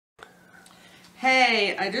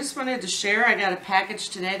Hey, I just wanted to share, I got a package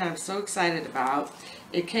today that I'm so excited about.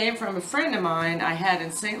 It came from a friend of mine I had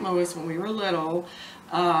in St. Louis when we were little.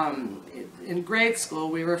 In grade school,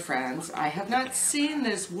 we were friends. I have not seen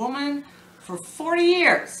this woman for 40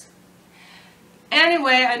 years.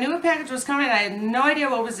 Anyway, I knew a package was coming. I had no idea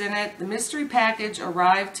what was in it. The mystery package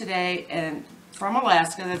arrived today and from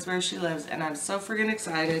Alaska. That's where she lives, and I'm so friggin'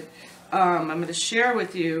 excited. I'm going to share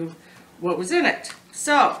with you what was in it.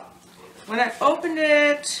 So, when I opened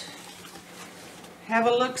it, have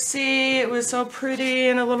a look-see, it was so pretty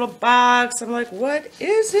in a little box. I'm like, what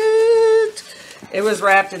is it? It was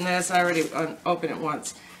wrapped in this. I already opened it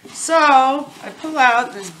once. So, I pull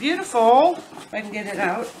out this beautiful, if I can get it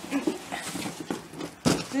out,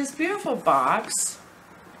 this beautiful box,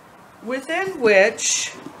 within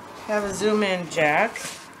which, have a zoom in jack,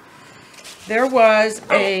 there was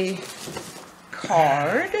a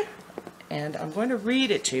card. And I'm going to read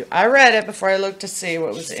it to you. I read it before I looked to see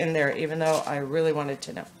what was in there, even though I really wanted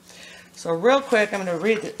to know. So real quick, I'm going to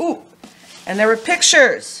read it. Ooh, and there were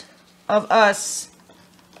pictures of us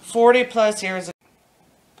 40 plus years ago.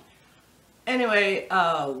 Anyway,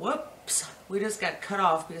 whoops, we just got cut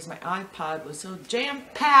off because my iPod was so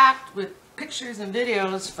jam-packed with pictures and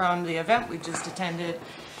videos from the event we just attended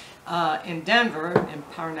in Denver, in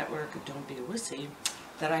Power Network, Don't Be a Wussy,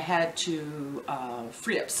 that I had to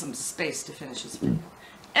free up some space to finish this video.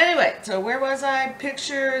 Anyway, so where was I?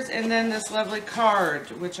 Pictures, and then this lovely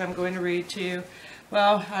card, which I'm going to read to you.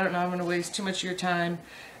 Well, I don't know, I'm going to waste too much of your time.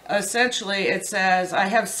 Essentially, it says, I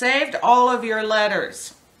have saved all of your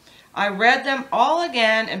letters. I read them all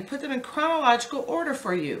again and put them in chronological order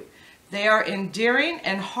for you. They are endearing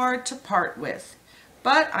and hard to part with,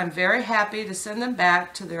 but I'm very happy to send them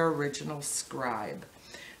back to their original scribe.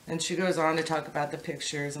 And she goes on to talk about the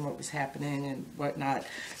pictures and what was happening and whatnot.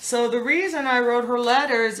 So the reason I wrote her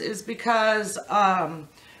letters is because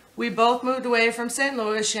we both moved away from St.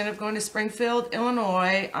 Louis. She ended up going to Springfield,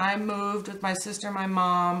 Illinois. I moved with my sister and my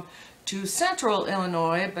mom to central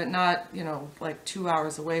Illinois, but not, you know, like 2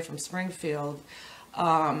 hours away from Springfield,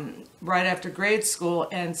 right after grade school.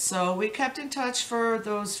 And so we kept in touch for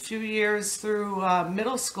those few years through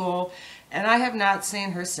middle school. And I have not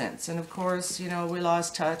seen her since. And of course, you know, we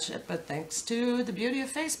lost touch, but thanks to the beauty of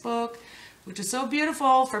Facebook, which is so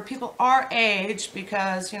beautiful for people our age,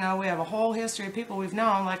 because, you know, we have a whole history of people we've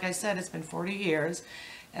known. Like I said, it's been 40 years.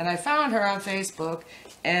 And I found her on Facebook,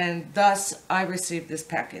 and thus I received this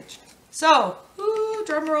package. So, ooh,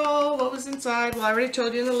 drum roll, what was inside? Well, I already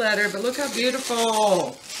told you in the letter, but look how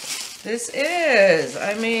beautiful this is.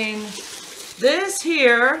 I mean, this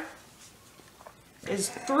here is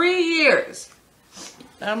 3 years.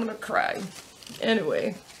 I'm gonna cry.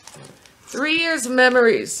 Anyway, 3 years of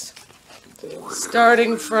memories.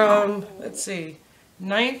 Starting from, let's see,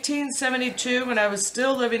 1972, when I was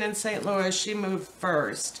still living in St. Louis. She moved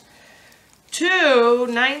first. To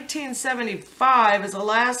 1975 is the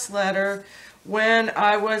last letter, when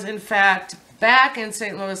I was in fact back in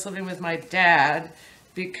St. Louis living with my dad,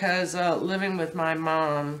 because living with my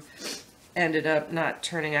mom ended up not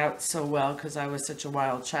turning out so well because I was such a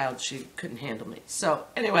wild child. She couldn't handle me. So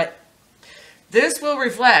anyway, this will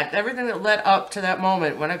reflect everything that led up to that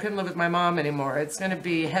moment when I couldn't live with my mom anymore. It's going to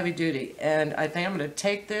be heavy duty, and I think I'm going to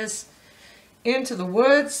take this into the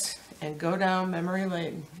woods and go down memory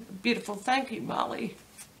lane. Beautiful. Thank you, Molly.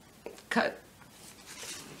 Cut.